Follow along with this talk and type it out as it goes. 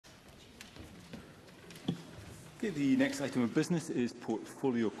Okay, the next item of business is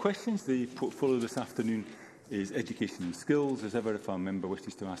portfolio questions. The portfolio this afternoon is education and skills. As ever, if a member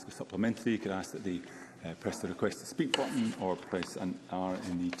wishes to ask a supplementary, you could ask that they press the request to speak button or press an R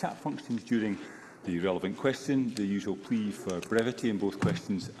in the chat functions during the relevant question. The usual plea for brevity in both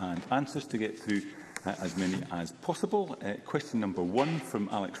questions and answers to get through as many as possible. Question number 1 from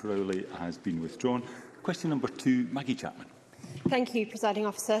Alex Rowley has been withdrawn. Question number 2, Maggie Chapman. Thank you, Presiding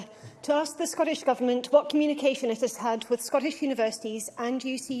Officer. To ask the Scottish Government what communication it has had with Scottish universities and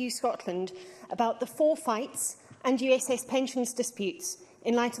UCU Scotland about the 4 fights and USS pensions disputes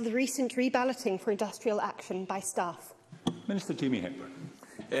in light of the recent reballoting for industrial action by staff. Minister Jamie Hepburn.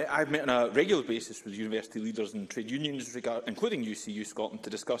 I've met on a regular basis with university leaders and trade unions, including UCU Scotland, to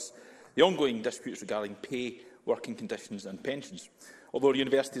discuss the ongoing disputes regarding pay, working conditions and pensions. Although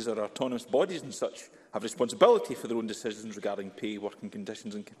universities are autonomous bodies and such have responsibility for their own decisions regarding pay, working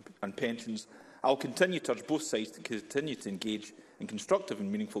conditions and pensions, I will continue to urge both sides to continue to engage in constructive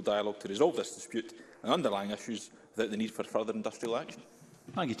and meaningful dialogue to resolve this dispute and underlying issues without the need for further industrial action.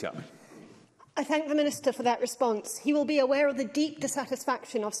 Maggie Chapman. I thank the Minister for that response. He will be aware of the deep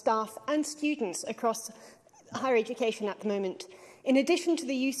dissatisfaction of staff and students across higher education at the moment. In addition to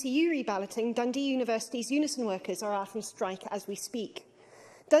the UCU reballoting, Dundee University's unison workers are out on strike as we speak.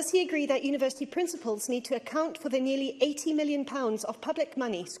 Does he agree that university principals need to account for the nearly £80 million of public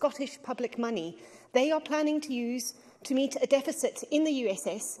money, Scottish public money, they are planning to use to meet a deficit in the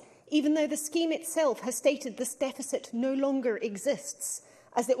USS, even though the scheme itself has stated this deficit no longer exists,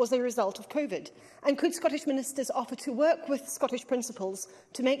 as it was a result of COVID? And could Scottish ministers offer to work with Scottish principals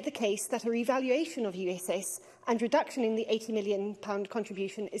to make the case that a revaluation of USS and reduction in the £80 million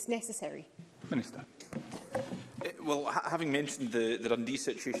contribution is necessary? Minister. Well, having mentioned the Dundee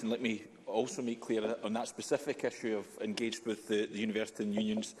situation, let me also make clear that on that specific issue of engaged with the university and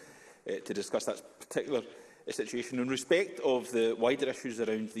unions to discuss that particular situation. In respect of the wider issues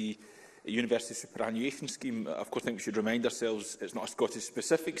around the university superannuation scheme, of course, I think we should remind ourselves it's not a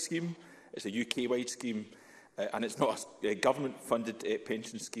Scottish-specific scheme, it's a UK-wide scheme, and it's not a government-funded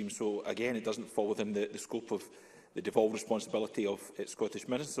pension scheme. So, again, it doesn't fall within the scope of the devolved responsibility of Scottish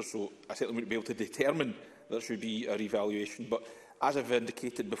ministers. So, I certainly wouldn't be able to determine that there should be a revaluation. But, as I've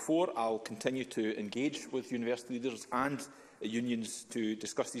indicated before, I'll continue to engage with university leaders and unions to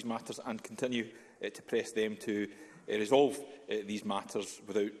discuss these matters and continue to press them to resolve these matters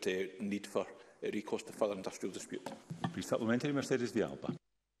without need for recourse to further industrial dispute. Please supplementary, Mercedes de Alba.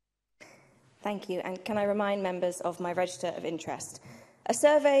 Thank you. And can I remind members of my register of interest? A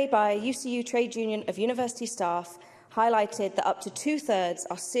survey by UCU Trade Union of university staff highlighted that up to 2/3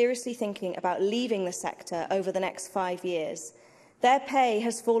 are seriously thinking about leaving the sector over the next 5 years. Their pay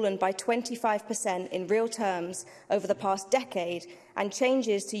has fallen by 25% in real terms over the past decade, and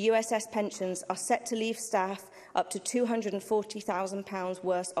changes to USS pensions are set to leave staff up to £240,000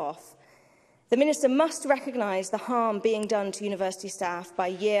 worse off. The Minister must recognise the harm being done to university staff by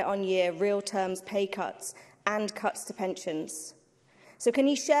year-on-year real terms pay cuts and cuts to pensions. So can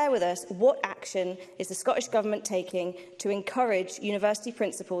he share with us what action is the Scottish Government taking to encourage university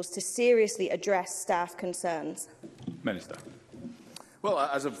principals to seriously address staff concerns? Minister. Well,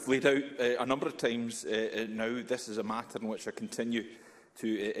 as I've laid out a number of times now, this is a matter in which I continue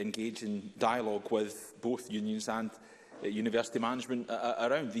to engage in dialogue with both unions and university management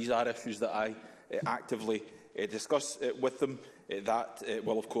around. These are issues that I actively discuss with them. That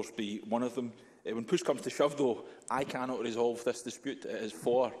will, of course, be one of them. When push comes to shove, though, I cannot resolve this dispute. It is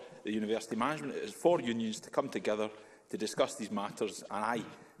for the university management, it is for unions to come together to discuss these matters, and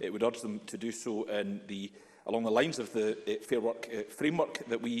I would urge them to do so along the lines of the Fair Work framework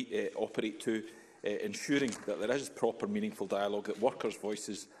that we operate to, ensuring that there is proper, meaningful dialogue, that workers'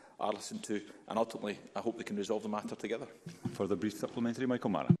 voices are listened to, and ultimately, I hope they can resolve the matter together. For the brief supplementary, Michael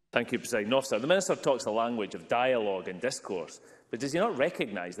Mara. Thank you, Presiding Officer. The Minister talks the language of dialogue and discourse, but does he not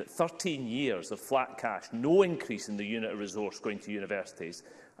recognise that 13 years of flat cash, no increase in the unit of resource going to universities,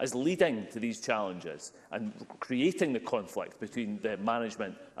 is leading to these challenges and creating the conflict between the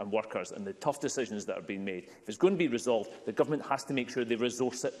management and workers and the tough decisions that are being made? If it's going to be resolved, the Government has to make sure they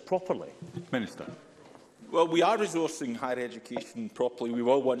resource it properly. Minister. Well, we are resourcing higher education properly. We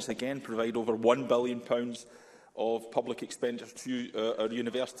will once again provide over £1 billion of public expenditure to our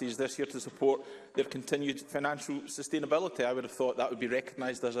universities this year to support their continued financial sustainability. I would have thought that would be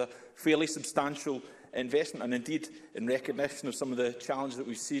recognised as a fairly substantial investment, and indeed, in recognition of some of the challenges that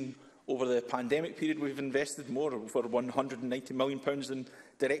we've seen over the pandemic period, we've invested more, over £190 million in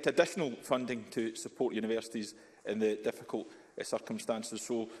direct additional funding to support universities in the difficult circumstances.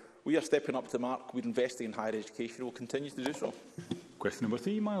 So we are stepping up to the mark. We're investing in higher education. We'll continue to do so. Question number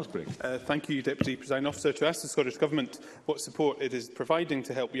 3, Miles Briggs. Thank you, Deputy Presiding Officer. To ask the Scottish Government what support it is providing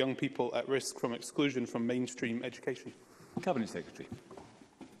to help young people at risk from exclusion from mainstream education. Cabinet Secretary.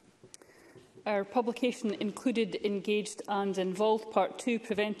 Our publication included Engaged and Involved Part 2,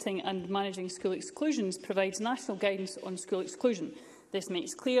 Preventing and Managing School Exclusions, provides national guidance on school exclusion. This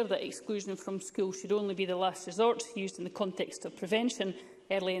makes clear that exclusion from school should only be the last resort, used in the context of prevention,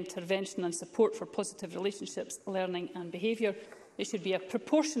 early intervention and support for positive relationships, learning and behaviour. It should be a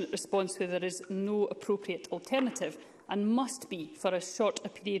proportionate response where there is no appropriate alternative, and must be for as short a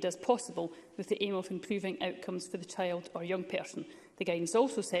period as possible, with the aim of improving outcomes for the child or young person. The guidance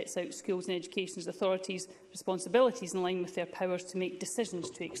also sets out schools and education authorities' responsibilities in line with their powers to make decisions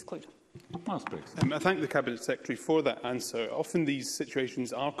to exclude. Miles Briggs. I thank the Cabinet Secretary for that answer. Often these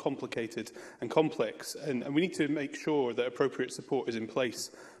situations are complicated and complex, and we need to make sure that appropriate support is in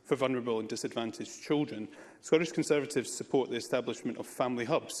place for vulnerable and disadvantaged children. Scottish Conservatives support the establishment of family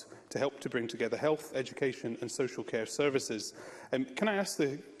hubs to help to bring together health, education and social care services. Can I ask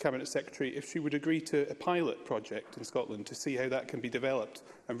the Cabinet Secretary if she would agree to a pilot project in Scotland to see how that can be developed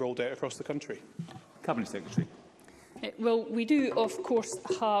and rolled out across the country? Cabinet Secretary. Well, we do, of course,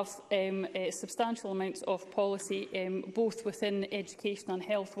 have substantial amounts of policy, both within education and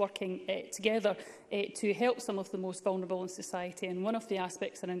health, working together to help some of the most vulnerable in society. And one of the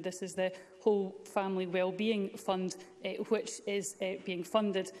aspects around this is the Whole Family Wellbeing Fund, which is being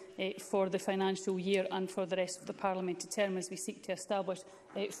funded for the financial year and for the rest of the parliamentary term, as we seek to establish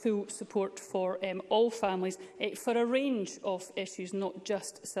full support for all families for a range of issues, not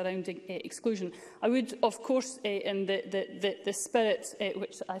just surrounding exclusion. I would, of course, in the spirit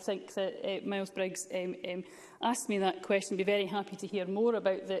which I think that Miles Briggs asked me that question, be very happy to hear more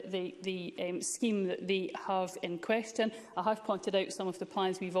about the scheme that they have in question. I have pointed out some of the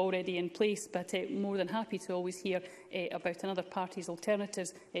plans we've already in place, but more than happy to always hear about another party's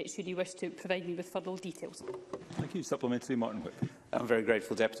alternatives, should you wish to provide me with further details. Thank you. Supplementary, Martin Whip. I'm very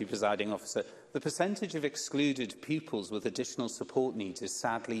grateful, Deputy Presiding Officer. The percentage of excluded pupils with additional support needs is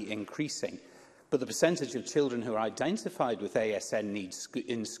sadly increasing, but the percentage of children who are identified with ASN needs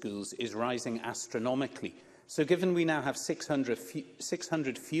in schools is rising astronomically. So given we now have 600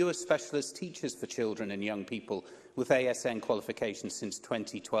 fewer specialist teachers for children and young people with ASN qualifications since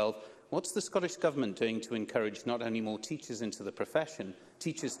 2012, what's the Scottish Government doing to encourage not only more teachers into the profession,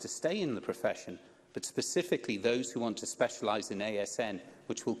 teachers to stay in the profession, but specifically those who want to specialise in ASN,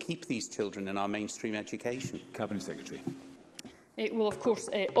 which will keep these children in our mainstream education? Cabinet Secretary. Well, of course,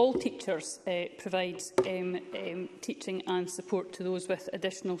 all teachers provide teaching and support to those with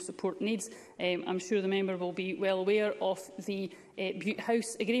additional support needs. I'm sure the member will be well aware of the Butte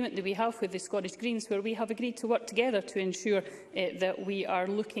House agreement that we have with the Scottish Greens, where we have agreed to work together to ensure that we are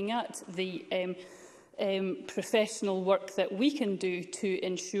looking at the professional work that we can do to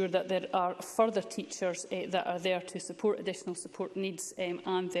ensure that there are further teachers that are there to support additional support needs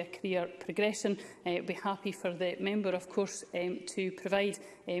and their career progression. I'd be happy for the member, of course, to provide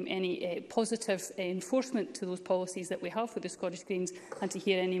any positive enforcement to those policies that we have with the Scottish Greens, and to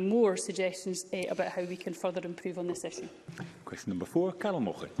hear any more suggestions about how we can further improve on this issue. Question number 4, Carol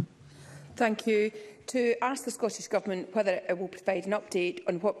Mochan. Thank you. To ask the Scottish Government whether it will provide an update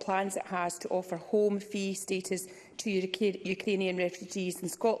on what plans it has to offer home fee status to Ukrainian refugees in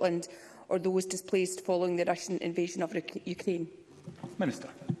Scotland or those displaced following the Russian invasion of Ukraine. Minister.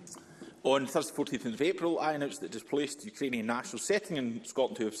 On Thursday, 14th of April, I announced that displaced Ukrainian nationals setting in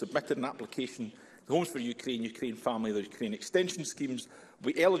Scotland who have submitted an application to Homes for Ukraine, Ukraine Family, the Ukraine Extension Schemes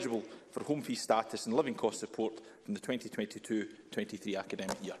will be eligible for home fee status and living cost support from the 2022-23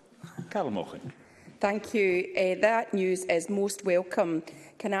 academic year. Carol Mochan. Thank you. That news is most welcome.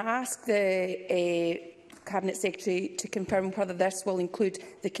 Can I ask the Cabinet Secretary to confirm whether this will include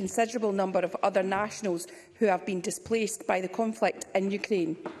the considerable number of other nationals who have been displaced by the conflict in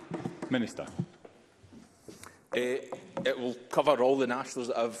Ukraine? Minister. It will cover all the nationals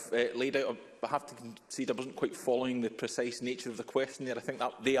that I've laid out. I have to concede I wasn't quite following the precise nature of the question there. I think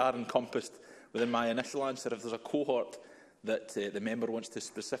that they are encompassed within my initial answer. If there's a cohort that the member wants to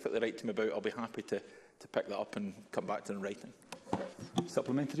specifically write to me about, I'll be happy to pick that up and come back to it in writing.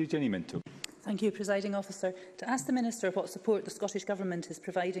 Supplementary, Jenny Minto. Thank you, Presiding Officer. To ask the Minister what support the Scottish Government is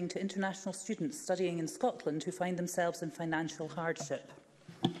providing to international students studying in Scotland who find themselves in financial hardship.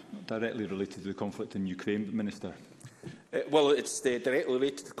 Not directly related to the conflict in Ukraine, but Minister. Well, it's directly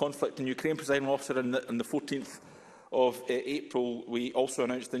related to the conflict in Ukraine, Presiding Officer. On the 14th of April, we also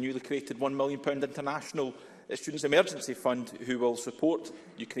announced the newly created £1 million International Students' Emergency Fund, who will support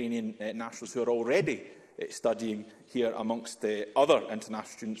Ukrainian nationals who are already studying here amongst other international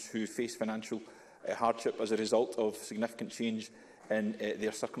students who face financial hardship as a result of significant change in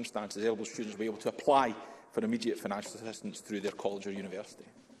their circumstances. Eligible students will be able to apply for immediate financial assistance through their college or university.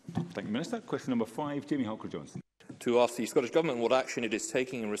 Thank you, Minister. Question number 5, Jamie Halker-Johnson. To ask the Scottish Government what action it is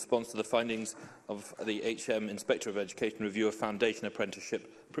taking in response to the findings of the HM Inspector of Education review of foundation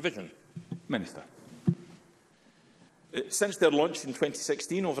apprenticeship provision. Minister. Since their launch in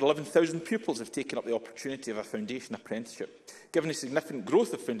 2016, over 11,000 pupils have taken up the opportunity of a foundation apprenticeship. Given the significant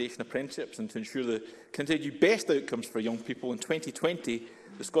growth of foundation apprenticeships and to ensure the continued best outcomes for young people, in 2020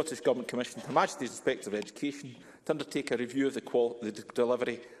 the Scottish Government commissioned Her Majesty's Inspector of Education to undertake a review of the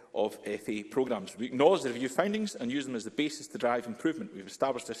delivery of FA programmes. We acknowledge the review findings and use them as the basis to drive improvement. We have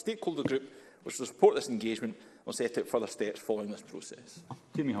established a stakeholder group which will support this engagement and will set out further steps following this process.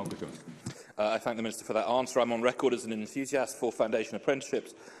 Jamie Halker-Johnson. I thank the Minister for that answer. I'm on record as an enthusiast for foundation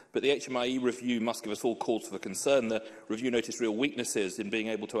apprenticeships, but the HMIE review must give us all cause for concern. The review noticed real weaknesses in being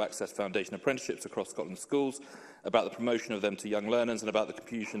able to access foundation apprenticeships across Scotland's schools, about the promotion of them to young learners and about the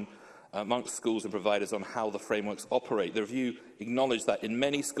confusion amongst schools and providers on how the frameworks operate. The review acknowledged that in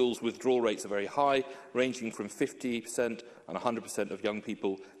many schools withdrawal rates are very high, ranging from 50% and 100% of young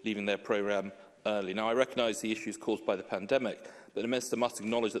people leaving their programme early. Now, I recognise the issues caused by the pandemic, but the Minister must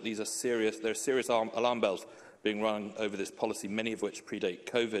acknowledge that there are serious alarm bells being rung over this policy, many of which predate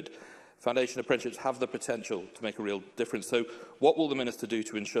COVID. Foundation apprenticeships have the potential to make a real difference. So what will the Minister do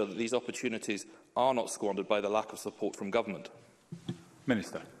to ensure that these opportunities are not squandered by the lack of support from Government?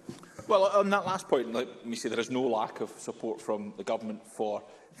 Minister. Well, on that last point, let me say there is no lack of support from the Government for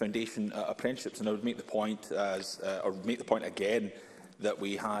foundation apprenticeships, and I would make the point again that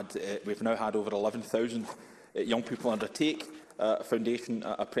we've now had over 11,000 young people undertake a foundation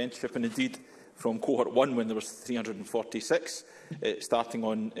apprenticeship, and indeed from cohort 1, when there was 346 starting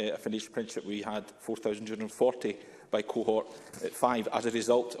on a foundation apprenticeship, we had 4,240 by cohort 5 as a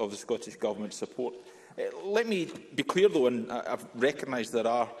result of the Scottish Government's support. Let me be clear, though, and I've recognised there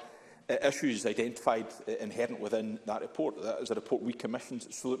are issues identified inherent within that report. That is a report we commissioned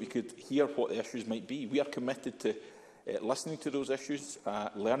so that we could hear what the issues might be. We are committed to listening to those issues,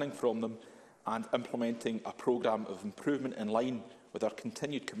 learning from them and implementing a programme of improvement in line with our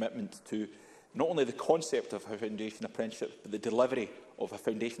continued commitment to not only the concept of a foundation apprenticeship, but the delivery of a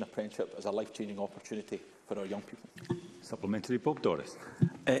foundation apprenticeship as a life-changing opportunity for our young people. Supplementary, Bob Doris.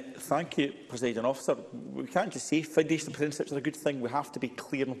 Thank you, Presiding Officer. We can't just say foundation apprenticeships are a good thing. We have to be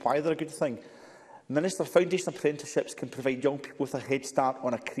clear on why they're a good thing. Minister, foundation apprenticeships can provide young people with a head start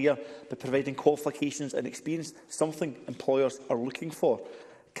on a career by providing qualifications and experience, something employers are looking for.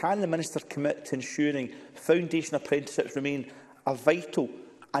 Can the Minister commit to ensuring foundation apprenticeships remain a vital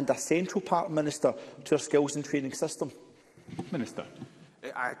and a central part, Minister, to our skills and training system? Minister.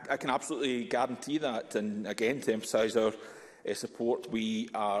 I can absolutely guarantee that, and again to emphasise our support, we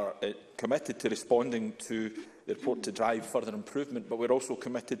are committed to responding to the report to drive further improvement, but we're also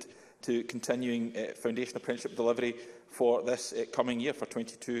committed to continuing foundation apprenticeship delivery for this coming year, for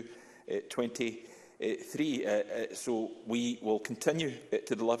 22-23. So we will continue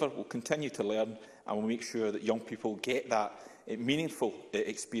to deliver, we'll continue to learn, and we'll make sure that young people get that meaningful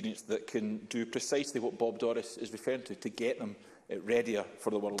experience that can do precisely what Bob Doris is referring to get them readier for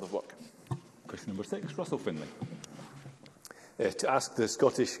the world of work. Question number 6, Russell Finlay. To ask the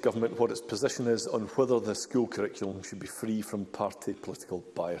Scottish Government what its position is on whether the school curriculum should be free from party political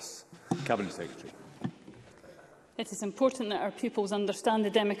bias. Cabinet Secretary. It is important that our pupils understand the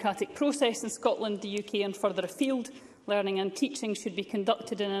democratic process in Scotland, the UK and further afield. Learning and teaching should be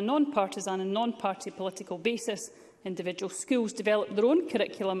conducted in a non-partisan and non-party political basis. Individual schools develop their own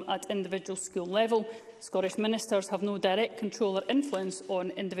curriculum at individual school level. Scottish ministers have no direct control or influence on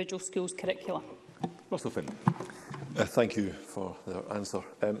individual schools' curricula. Russell Finlay. Thank you for the answer.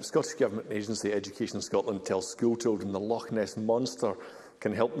 Scottish Government agency Education Scotland tells school children the Loch Ness Monster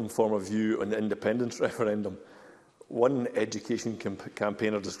can help them form a view on the independence referendum. One education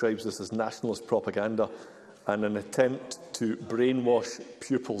campaigner describes this as nationalist propaganda and an attempt to brainwash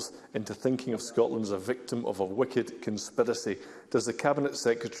pupils into thinking of Scotland as a victim of a wicked conspiracy. Does the Cabinet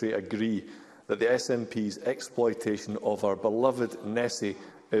Secretary agree that the SNP's exploitation of our beloved Nessie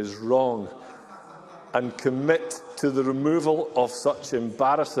is wrong, and commit to the removal of such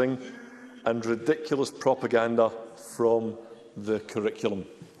embarrassing and ridiculous propaganda from the curriculum?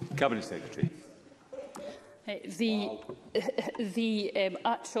 Cabinet Secretary. The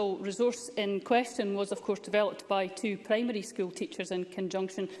actual resource in question was, of course, developed by 2 primary school teachers in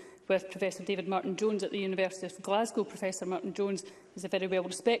conjunction with Professor David Martin-Jones at the University of Glasgow. Professor Martin-Jones is very well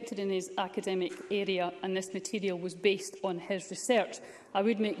respected in his academic area, and this material was based on his research. I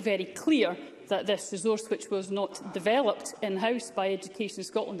would make very clear that this resource, which was not developed in-house by Education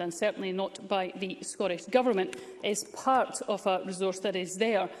Scotland and certainly not by the Scottish Government, is part of a resource that is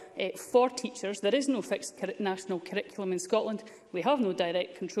there for teachers. There is no fixed national curriculum in Scotland. We have no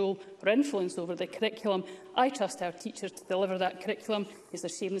direct control or influence over the curriculum. I trust our teachers to deliver that curriculum. It's a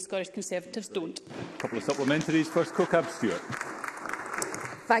shame the Scottish Conservatives don't. A couple of supplementaries. First, CoCab Stewart.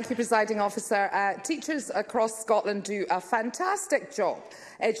 Thank you, Presiding Officer. Teachers across Scotland do a fantastic job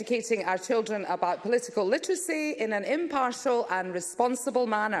educating our children about political literacy in an impartial and responsible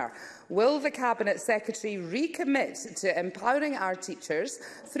manner. Will the Cabinet Secretary recommit to empowering our teachers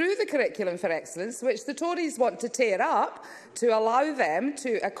through the Curriculum for Excellence, which the Tories want to tear up, to allow them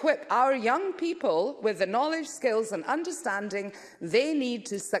to equip our young people with the knowledge, skills and understanding they need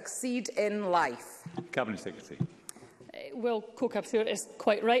to succeed in life? Cabinet Secretary. Well, CoCab Stewart is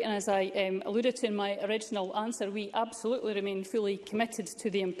quite right, and as I alluded to in my original answer, we absolutely remain fully committed to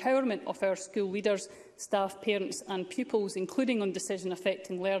the empowerment of our school leaders, staff, parents and pupils, including on decision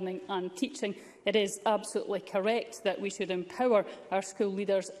affecting learning and teaching. It is absolutely correct that we should empower our school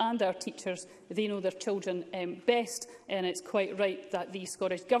leaders and our teachers. They know their children best, and it's quite right that the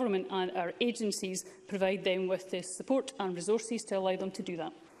Scottish Government and our agencies provide them with the support and resources to allow them to do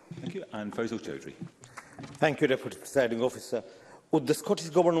that. Thank you. And Faisal Chowdhury. Thank you, Deputy Presiding Officer. Would the Scottish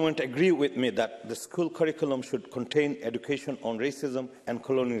Government agree with me that the school curriculum should contain education on racism and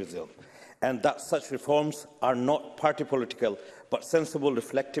colonialism, and that such reforms are not party political but sensible,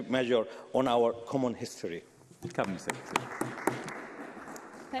 reflective measure on our common history? Cabinet Secretary.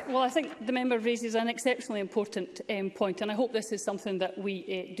 Well, I think the member raises an exceptionally important point, and I hope this is something that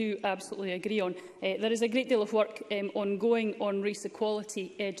we do absolutely agree on. There is a great deal of work ongoing on race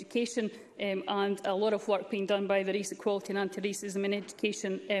equality education, and a lot of work being done by the Race Equality and Anti-Racism in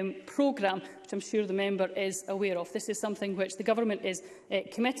Education programme, which I'm sure the member is aware of. This is something which the Government is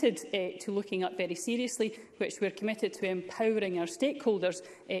committed to looking at very seriously, which we're committed to empowering our stakeholders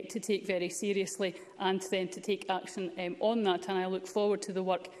to take very seriously and then to take action on that. And I look forward to the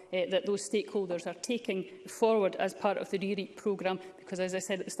work that those stakeholders are taking forward as part of the REREAP programme, because, as I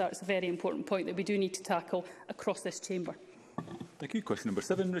said at the start, it's a very important point that we do need to tackle across this chamber. Thank you. Question number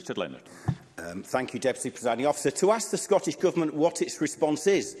 7, Richard Leonard. Thank you, Deputy Presiding Officer. To ask the Scottish Government what its response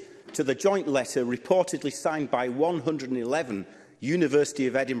is to the joint letter reportedly signed by 111 University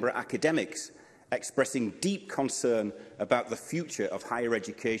of Edinburgh academics expressing deep concern about the future of higher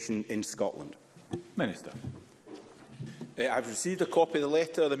education in Scotland. Minister. I've received a copy of the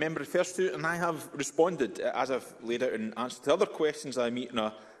letter the member refers to, and I have responded, as I've laid out in answer to other questions I meet on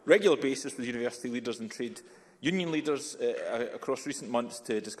a regular basis with university leaders and trade union leaders across recent months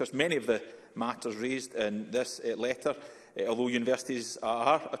to discuss many of the matters raised in this letter. Although universities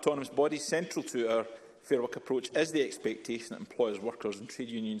are autonomous bodies, central to our Fair Work approach is the expectation that employers, workers and trade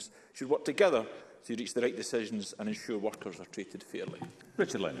unions should work together to reach the right decisions and ensure workers are treated fairly.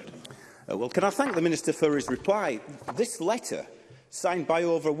 Richard Leonard. Well, can I thank the Minister for his reply? This letter, signed by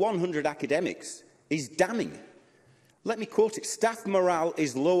over 100 academics, is damning. Let me quote it. Staff morale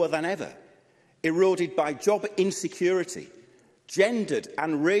is lower than ever, eroded by job insecurity, gendered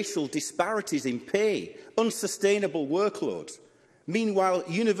and racial disparities in pay, unsustainable workloads. Meanwhile,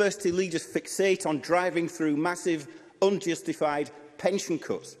 university leaders fixate on driving through massive, unjustified pension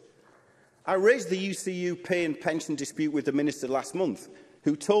cuts. I raised the UCU pay and pension dispute with the Minister last month,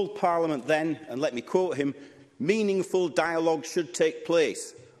 who told Parliament then, and let me quote him, meaningful dialogue should take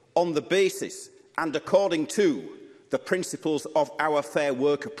place on the basis and according to the principles of our Fair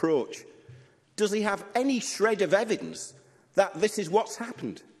Work approach. Does he have any shred of evidence that this is what's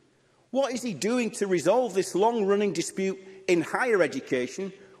happened? What is he doing to resolve this long-running dispute in higher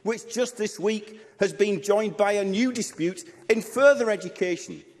education, which just this week has been joined by a new dispute in further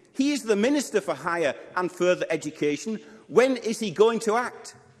education? He is the Minister for Higher and Further Education. When is he going to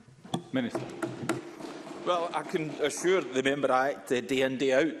act? Minister. Well, I can assure the member I act day in,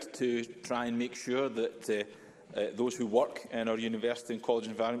 day out to try and make sure that those who work in our university and college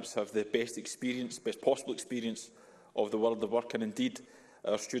environments have the best possible experience of the world of work, and indeed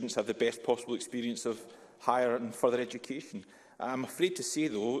our students have the best possible experience of higher and further education. I'm afraid to say,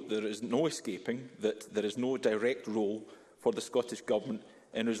 though, there is no escaping that there is no direct role for the Scottish Government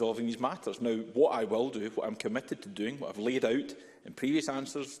in resolving these matters. Now, what I will do, what I'm committed to doing, what I've laid out in previous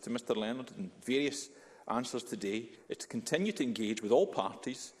answers to Mr Leonard and various answers today, is to continue to engage with all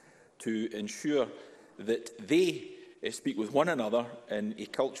parties to ensure that they speak with one another in a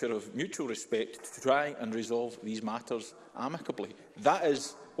culture of mutual respect to try and resolve these matters amicably. That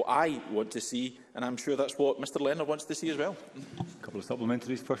is what I want to see, and I'm sure that's what Mr Leonard wants to see as well. A couple of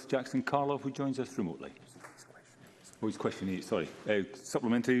supplementaries. First, Jackson Carlo, who joins us remotely. Oh, his question 8, sorry.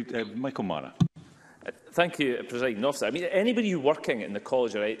 Supplementary, Michael Mara. Thank you, Presiding Officer. I mean, anybody working in the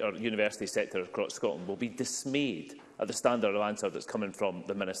college or university sector across Scotland will be dismayed at the standard of answer that's coming from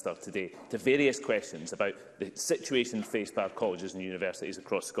the Minister today to various questions about the situation faced by our colleges and universities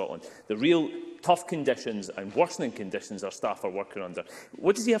across Scotland, the real tough conditions and worsening conditions our staff are working under.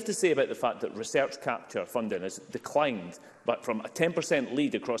 What does he have to say about the fact that research capture funding has declined but from a 10%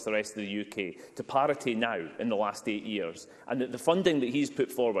 lead across the rest of the UK to parity now in the last 8 years, and that the funding that he's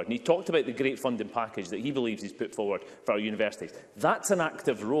put forward, and he talked about the great funding package that he believes he's put forward for our universities, that's an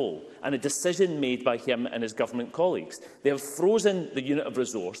active role and a decision made by him and his government colleagues. They have frozen the unit of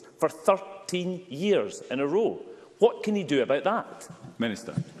resource for 13 years in a row. What can he do about that?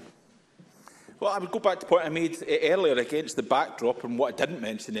 Minister. Well, I would go back to the point I made earlier against the backdrop, and what I didn't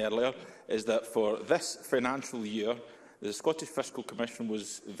mention earlier is that for this financial year, the Scottish Fiscal Commission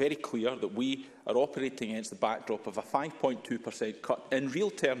was very clear that we are operating against the backdrop of a 5.2% cut in real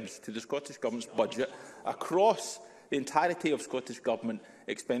terms to the Scottish Government's budget across the entirety of Scottish Government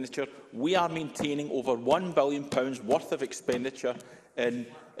expenditure. We are maintaining over £1 billion worth of expenditure in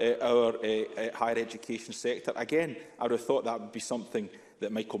our higher education sector. Again, I would have thought that would be something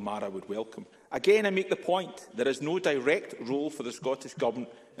that Michael Mara would welcome. Again, I make the point there is no direct role for the Scottish Government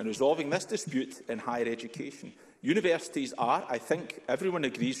in resolving this dispute in higher education. Universities are, I think everyone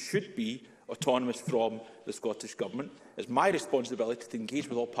agrees, should be autonomous from the Scottish Government. It's my responsibility to engage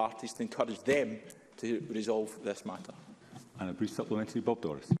with all parties to encourage them to resolve this matter. And a brief supplementary, Bob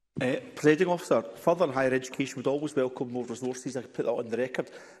Doris. Presiding Officer, further and higher education would always welcome more resources. I put that on the record.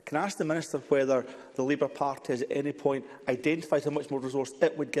 Can I ask the Minister whether the Labour Party has at any point identified how much more resource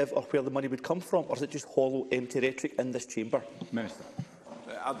it would give or where the money would come from, or is it just hollow, empty rhetoric in this chamber? Minister.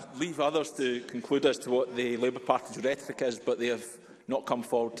 I'll leave others to conclude as to what the Labour Party's rhetoric is, but they have not come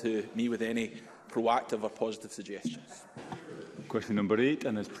forward to me with any proactive or positive suggestions. Question number 8,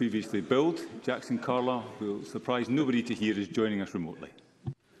 and as previously billed, Jackson Carla will surprise nobody to hear is joining us remotely.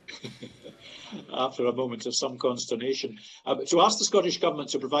 After a moment of some consternation, to ask the Scottish Government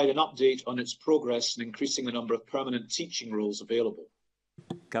to provide an update on its progress in increasing the number of permanent teaching roles available.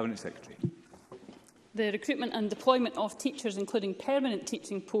 Cabinet Secretary. The recruitment and deployment of teachers, including permanent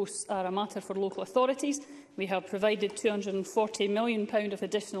teaching posts, are a matter for local authorities. We have provided £240 million of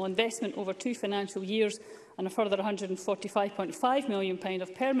additional investment over 2 financial years and a further £145.5 million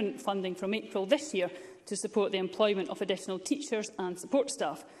of permanent funding from April this year to support the employment of additional teachers and support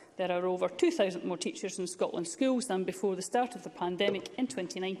staff. There are over 2,000 more teachers in Scotland's schools than before the start of the pandemic in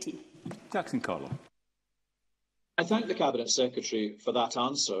 2019. Jackson Carla. I thank the Cabinet Secretary for that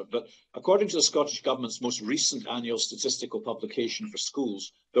answer, but according to the Scottish Government's most recent annual statistical publication for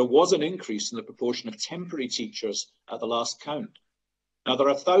schools, there was an increase in the proportion of temporary teachers at the last count. Now, there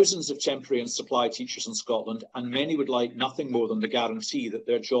are thousands of temporary and supply teachers in Scotland, and many would like nothing more than the guarantee that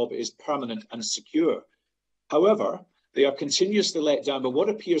their job is permanent and secure. However, they are continuously let down by what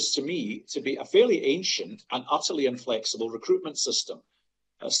appears to me to be a fairly ancient and utterly inflexible recruitment system.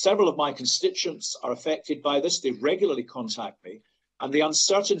 Several of my constituents are affected by this. They regularly contact me, and the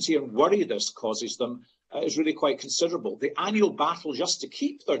uncertainty and worry this causes them is really quite considerable. The annual battle just to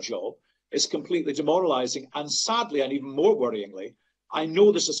keep their job is completely demoralising, and sadly, and even more worryingly, I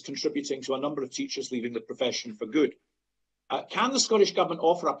know this is contributing to a number of teachers leaving the profession for good. Can the Scottish Government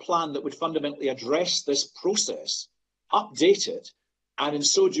offer a plan that would fundamentally address this process, update it, and in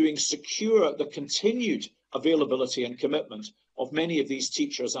so doing secure the continued availability and commitment of many of these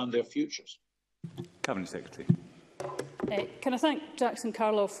teachers and their futures? Cabinet Secretary. Can I thank Jackson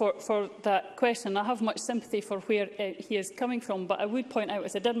Carlo for that question? I have much sympathy for where he is coming from, but I would point out,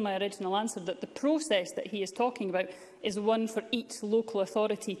 as I did in my original answer, that the process that he is talking about is one for each local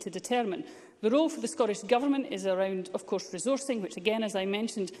authority to determine. The role for the Scottish Government is around, of course, resourcing, which again, as I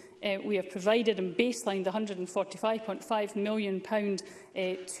mentioned, we have provided and baselined £145.5 million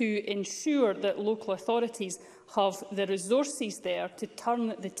to ensure that local authorities have the resources there to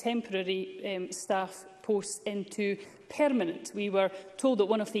turn the temporary staff posts into permanent. We were told that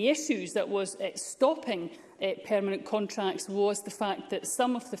one of the issues that was stopping permanent contracts was the fact that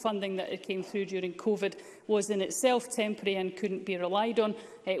some of the funding that came through during COVID was in itself temporary and couldn't be relied on.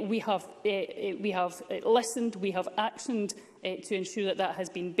 We have listened, we have actioned to ensure that that has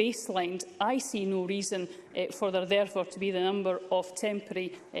been baselined. I see no reason for there therefore to be the number of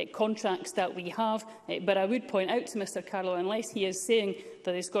temporary contracts that we have, but I would point out to Mr Carlow, unless he is saying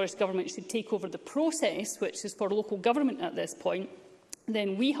that the Scottish Government should take over the process, which is for local government at this point,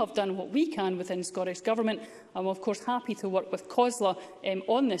 then we have done what we can within Scottish Government. I'm of course happy to work with COSLA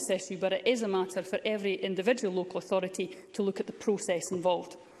on this issue, but it is a matter for every individual local authority to look at the process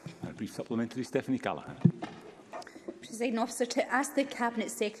involved. A brief supplementary, Stephanie Callaghan. Presiding Officer, to ask the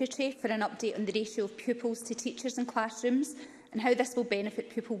Cabinet Secretary for an update on the ratio of pupils to teachers in classrooms and how this will benefit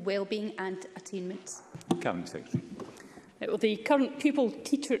pupil wellbeing and attainment. Cabinet Secretary. Well, the current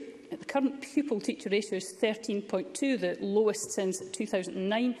pupil-teacher ratio is 13.2, the lowest since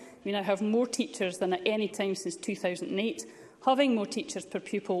 2009. We now have more teachers than at any time since 2008. Having more teachers per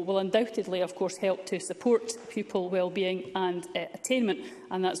pupil will undoubtedly, of course, help to support pupil wellbeing and attainment.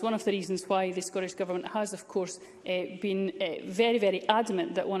 And that's one of the reasons why the Scottish Government has, of course, been very, very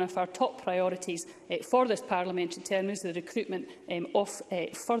adamant that one of our top priorities for this parliamentary term is the recruitment of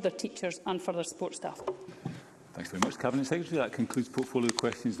further teachers and further support staff. Thanks very much, Cabinet Secretary. That concludes portfolio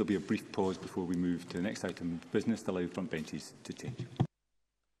questions. There will be a brief pause before we move to the next item of business to allow front benches to change.